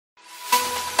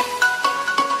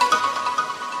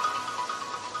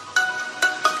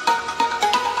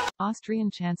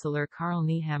Austrian Chancellor Karl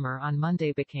Nehammer on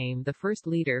Monday became the first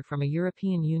leader from a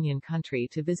European Union country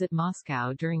to visit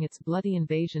Moscow during its bloody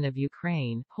invasion of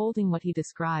Ukraine, holding what he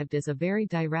described as a very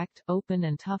direct, open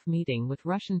and tough meeting with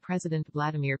Russian President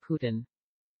Vladimir Putin.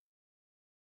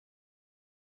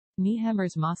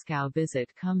 Nehammer's Moscow visit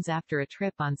comes after a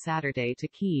trip on Saturday to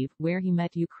Kyiv, where he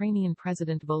met Ukrainian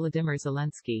President Volodymyr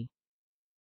Zelenskyy.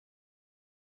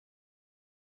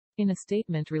 In a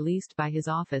statement released by his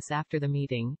office after the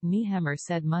meeting, Nehammer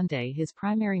said Monday his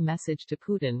primary message to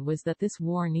Putin was that this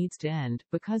war needs to end,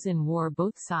 because in war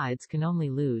both sides can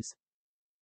only lose.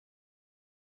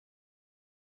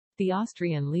 The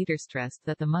Austrian leader stressed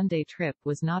that the Monday trip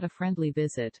was not a friendly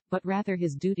visit, but rather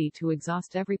his duty to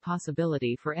exhaust every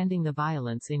possibility for ending the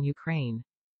violence in Ukraine.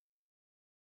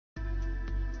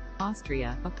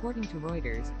 Austria, according to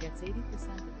Reuters, gets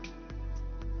 80% of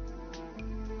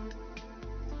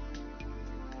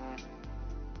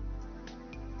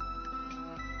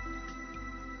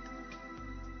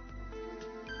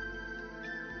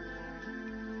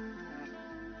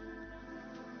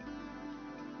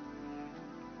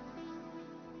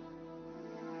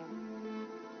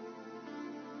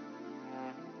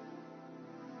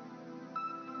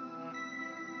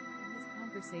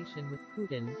conversation with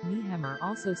Putin. Nehammer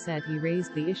also said he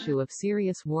raised the issue of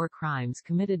serious war crimes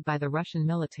committed by the Russian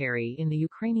military in the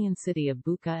Ukrainian city of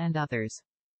Bucha and others.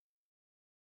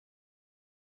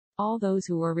 All those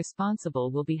who were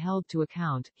responsible will be held to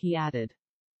account, he added.